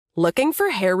Looking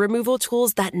for hair removal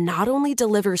tools that not only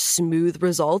deliver smooth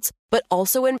results, but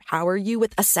also empower you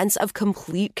with a sense of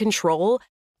complete control?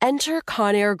 Enter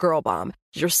Conair Girl Bomb,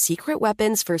 your secret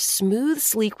weapons for smooth,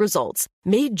 sleek results,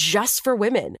 made just for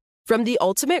women. From the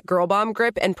ultimate Girl Bomb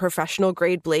grip and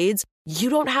professional-grade blades, you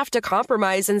don't have to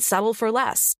compromise and settle for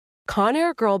less.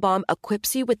 Conair Girl Bomb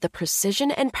equips you with the precision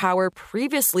and power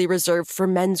previously reserved for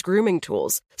men's grooming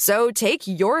tools. So take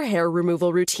your hair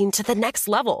removal routine to the next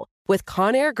level with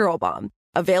Conair Girl Bomb.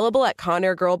 Available at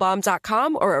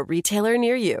ConairGirlBomb.com or a retailer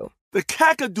near you. The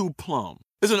Kakadu plum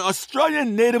is an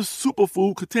Australian native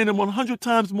superfood containing 100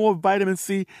 times more vitamin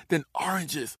C than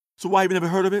oranges. So why have you never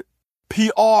heard of it?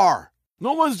 PR.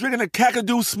 No one's drinking a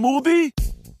Kakadu smoothie?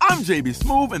 I'm JB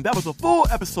Smoove, and that was a full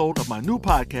episode of my new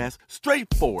podcast,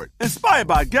 Straightforward, inspired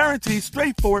by guaranteed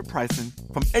straightforward pricing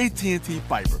from AT&T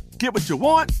Fiber. Get what you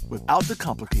want without the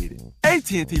complicated.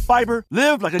 AT&T Fiber,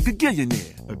 live like a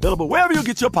gigillionaire. Available wherever you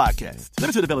get your podcasts.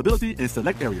 Limited availability in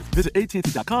select areas. Visit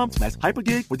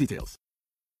AT&T.com/hypergig for details.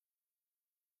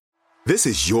 This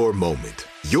is your moment,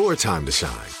 your time to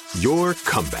shine, your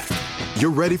comeback.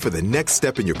 You're ready for the next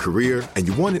step in your career, and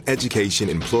you want an education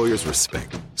employers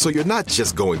respect. So you're not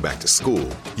just going back to school,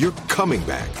 you're coming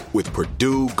back with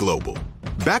Purdue Global.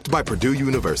 Backed by Purdue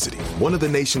University, one of the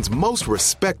nation's most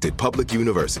respected public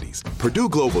universities, Purdue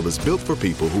Global is built for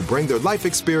people who bring their life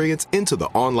experience into the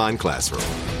online classroom.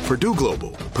 Purdue Global,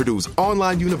 Purdue's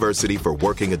online university for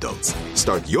working adults.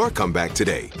 Start your comeback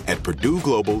today at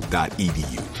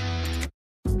purdueglobal.edu.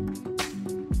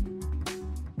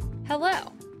 Hello.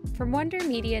 From Wonder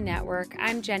Media Network,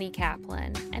 I'm Jenny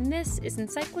Kaplan, and this is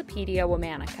Encyclopedia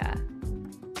Womanica.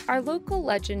 Our local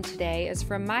legend today is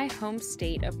from my home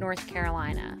state of North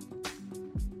Carolina.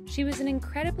 She was an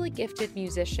incredibly gifted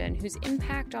musician whose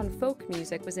impact on folk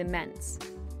music was immense,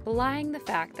 belying the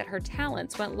fact that her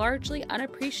talents went largely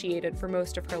unappreciated for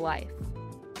most of her life.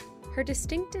 Her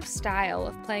distinctive style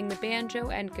of playing the banjo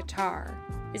and guitar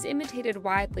is imitated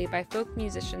widely by folk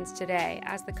musicians today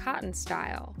as the Cotton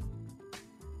style.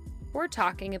 We're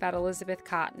talking about Elizabeth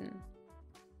Cotten.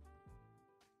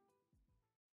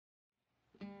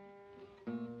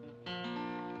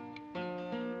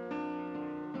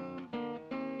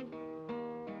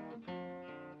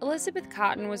 Elizabeth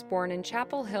Cotten was born in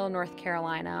Chapel Hill, North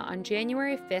Carolina on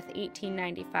January 5,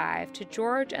 1895, to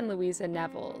George and Louisa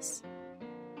Nevels.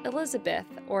 Elizabeth,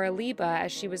 or Aliba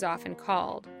as she was often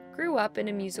called, grew up in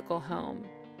a musical home.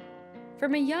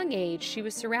 From a young age, she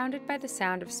was surrounded by the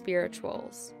sound of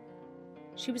spirituals.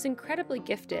 She was incredibly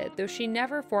gifted, though she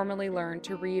never formally learned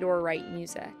to read or write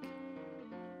music.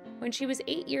 When she was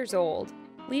 8 years old,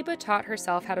 Liba taught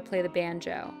herself how to play the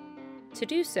banjo. To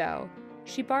do so,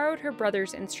 she borrowed her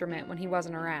brother's instrument when he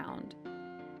wasn't around.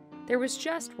 There was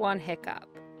just one hiccup.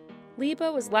 Liba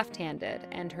was left-handed,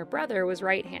 and her brother was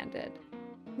right-handed.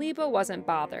 Liba wasn't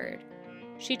bothered.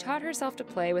 She taught herself to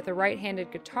play with a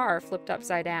right-handed guitar flipped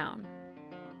upside down.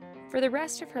 For the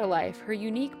rest of her life, her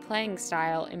unique playing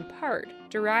style, in part,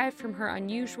 derived from her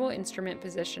unusual instrument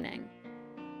positioning.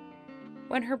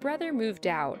 When her brother moved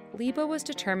out, Liba was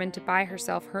determined to buy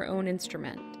herself her own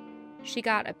instrument. She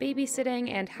got a babysitting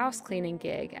and house-cleaning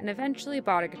gig and eventually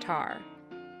bought a guitar.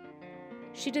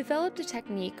 She developed a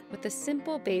technique with a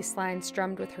simple bass line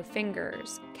strummed with her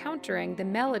fingers, countering the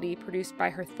melody produced by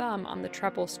her thumb on the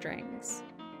treble strings.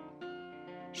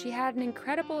 She had an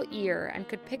incredible ear and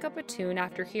could pick up a tune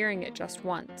after hearing it just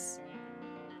once.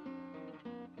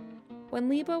 When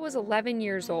Liba was 11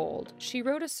 years old, she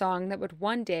wrote a song that would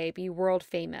one day be world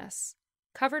famous,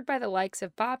 covered by the likes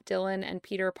of Bob Dylan and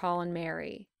Peter, Paul, and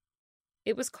Mary.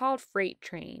 It was called Freight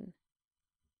Train.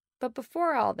 But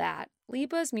before all that,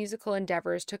 Liba's musical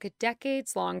endeavors took a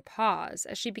decades-long pause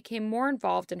as she became more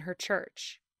involved in her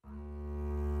church.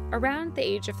 Around the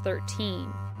age of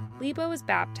 13, Liba was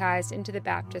baptized into the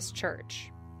Baptist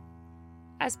Church.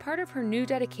 As part of her new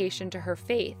dedication to her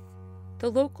faith, the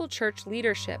local church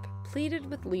leadership pleaded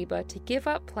with Liba to give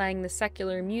up playing the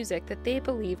secular music that they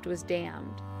believed was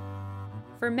damned.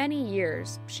 For many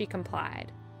years, she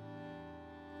complied.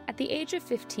 At the age of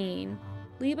 15,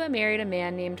 Liba married a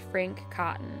man named Frank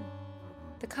Cotten.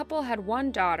 The couple had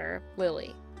one daughter,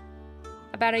 Lily.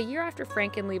 About a year after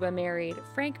Frank and Liba married,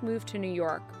 Frank moved to New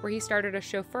York, where he started a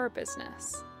chauffeur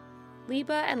business.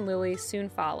 Liba and Lily soon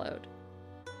followed.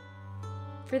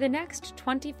 For the next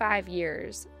 25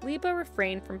 years, Liba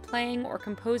refrained from playing or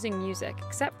composing music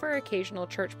except for occasional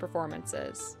church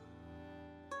performances.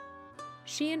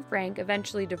 She and Frank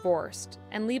eventually divorced,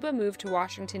 and Liba moved to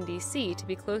Washington, D.C. to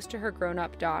be close to her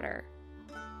grown-up daughter.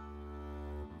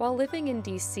 While living in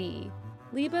D.C.,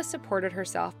 Liba supported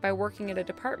herself by working at a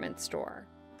department store.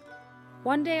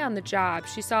 One day on the job,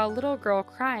 she saw a little girl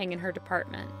crying in her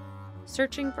department,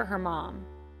 searching for her mom.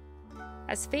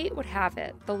 As fate would have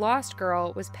it, the lost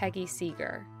girl was Peggy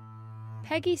Seeger.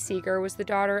 Peggy Seeger was the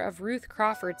daughter of Ruth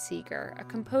Crawford Seeger, a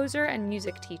composer and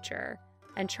music teacher,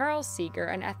 and Charles Seeger,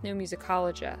 an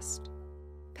ethnomusicologist.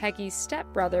 Peggy's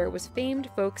stepbrother was famed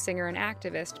folk singer and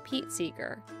activist Pete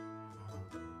Seeger.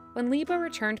 When Liba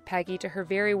returned Peggy to her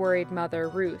very worried mother,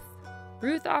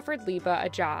 Ruth offered Liba a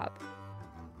job.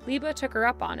 Liba took her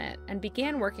up on it and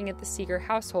began working at the Seeger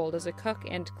household as a cook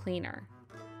and cleaner.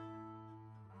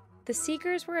 The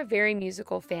Seegers were a very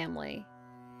musical family.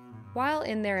 While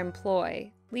in their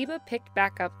employ, Liba picked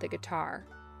back up the guitar.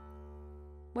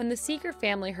 When the Seeger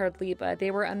family heard Liba, they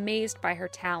were amazed by her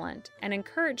talent and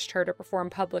encouraged her to perform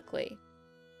publicly.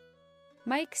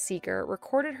 Mike Seeger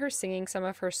recorded her singing some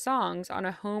of her songs on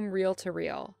a home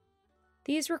reel-to-reel.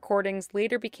 These recordings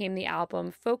later became the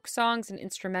album Folk Songs and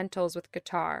Instrumentals with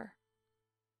Guitar.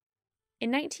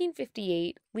 In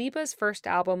 1958, Liba's first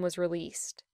album was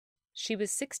released. She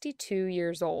was 62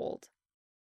 years old.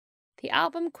 The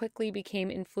album quickly became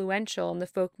influential in the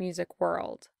folk music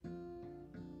world.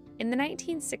 In the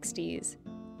 1960s,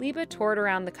 Liba toured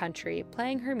around the country,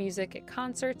 playing her music at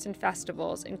concerts and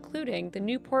festivals, including the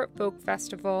Newport Folk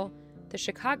Festival, the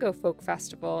Chicago Folk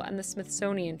Festival, and the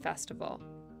Smithsonian Festival.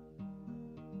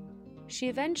 She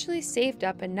eventually saved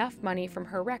up enough money from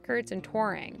her records and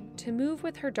touring to move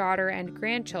with her daughter and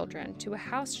grandchildren to a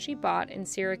house she bought in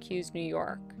Syracuse, New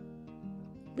York.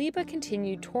 Liba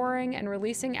continued touring and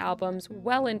releasing albums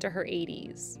well into her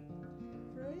 80s.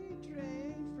 Freight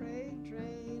train,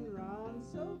 run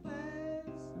so fast.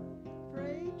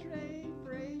 Freight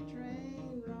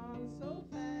train, run so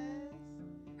fast.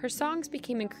 Her songs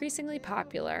became increasingly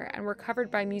popular and were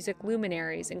covered by music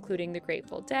luminaries including the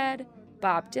Grateful Dead,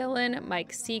 Bob Dylan,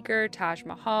 Mike Seeger, Taj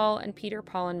Mahal, and Peter,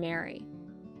 Paul, and Mary.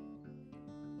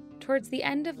 Towards the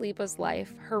end of Liba's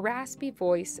life, her raspy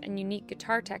voice and unique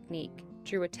guitar technique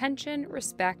drew attention,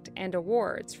 respect, and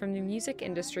awards from the music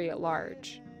industry at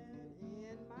large.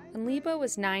 When Liba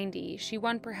was 90, she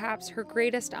won perhaps her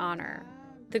greatest honor,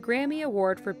 the Grammy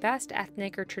Award for Best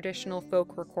Ethnic or Traditional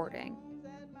Folk Recording.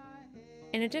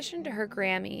 In addition to her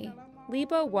Grammy,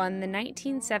 Liba won the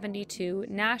 1972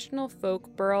 National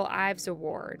Folk Burl Ives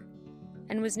Award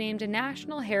and was named a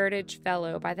National Heritage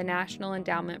Fellow by the National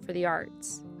Endowment for the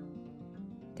Arts.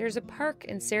 There's a park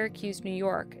in Syracuse, New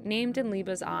York, named in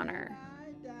Liba's honor.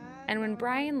 And when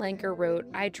Brian Lenker wrote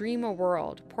I Dream a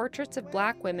World, Portraits of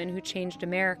Black Women Who Changed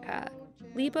America,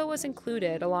 Liba was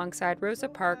included alongside Rosa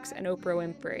Parks and Oprah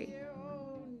Winfrey.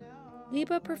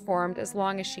 Liba performed as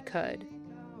long as she could.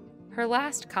 Her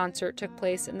last concert took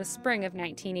place in the spring of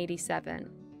 1987.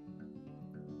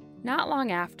 Not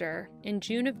long after, in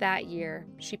June of that year,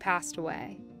 she passed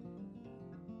away.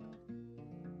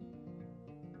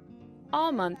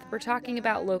 All month, we're talking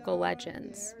about local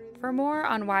legends. For more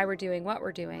on why we're doing what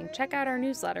we're doing, check out our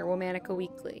newsletter, Womanica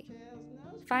Weekly.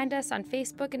 Find us on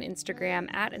Facebook and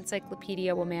Instagram at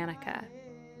Encyclopedia Womanica.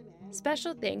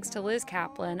 Special thanks to Liz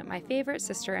Kaplan, my favorite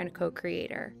sister and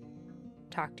co-creator.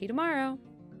 Talk to you tomorrow.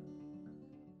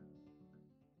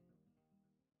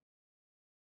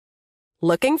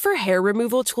 Looking for hair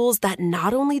removal tools that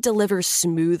not only deliver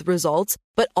smooth results,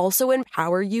 but also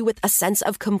empower you with a sense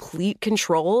of complete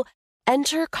control?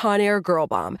 Enter Conair Girl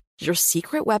Bomb, your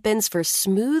secret weapons for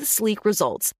smooth, sleek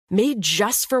results, made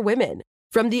just for women.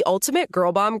 From the ultimate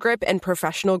Girl Bomb grip and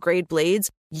professional-grade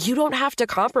blades, you don't have to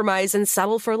compromise and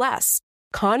settle for less.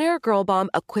 Conair Girl Bomb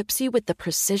equips you with the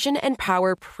precision and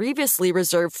power previously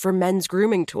reserved for men's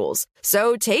grooming tools.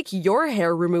 So take your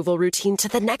hair removal routine to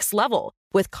the next level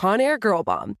with Conair Girl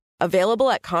Bomb. Available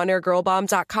at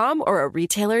ConairGirlBomb.com or a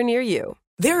retailer near you.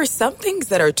 There are some things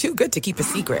that are too good to keep a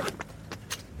secret.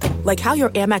 Like how your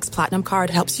Amex Platinum card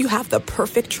helps you have the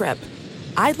perfect trip.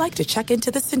 I'd like to check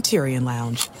into the Centurion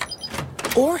Lounge.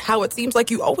 Or how it seems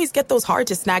like you always get those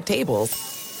hard-to-snag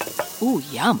tables. Ooh,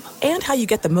 yum. And how you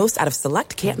get the most out of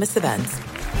select can't-miss events.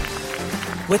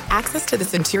 With access to the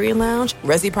Centurion Lounge,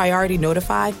 Resi Priority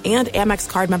Notify, and Amex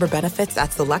card member benefits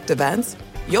at select events,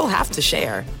 you'll have to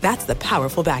share. That's the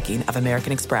powerful backing of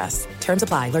American Express. Terms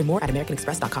apply. Learn more at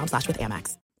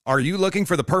americanexpress.com/withAmex. Are you looking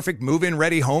for the perfect move-in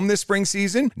ready home this spring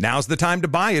season? Now's the time to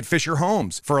buy at Fisher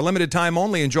Homes. For a limited time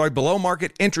only, enjoy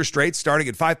below-market interest rates starting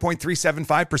at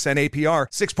 5.375% APR,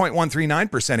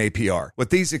 6.139% APR. With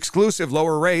these exclusive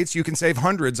lower rates, you can save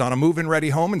hundreds on a move-in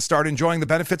ready home and start enjoying the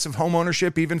benefits of home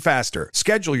ownership even faster.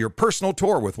 Schedule your personal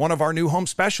tour with one of our new home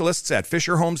specialists at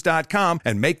FisherHomes.com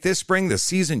and make this spring the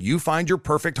season you find your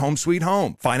perfect home sweet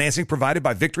home. Financing provided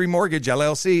by Victory Mortgage,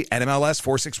 LLC, NMLS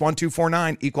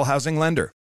 461249, Equal Housing Lender.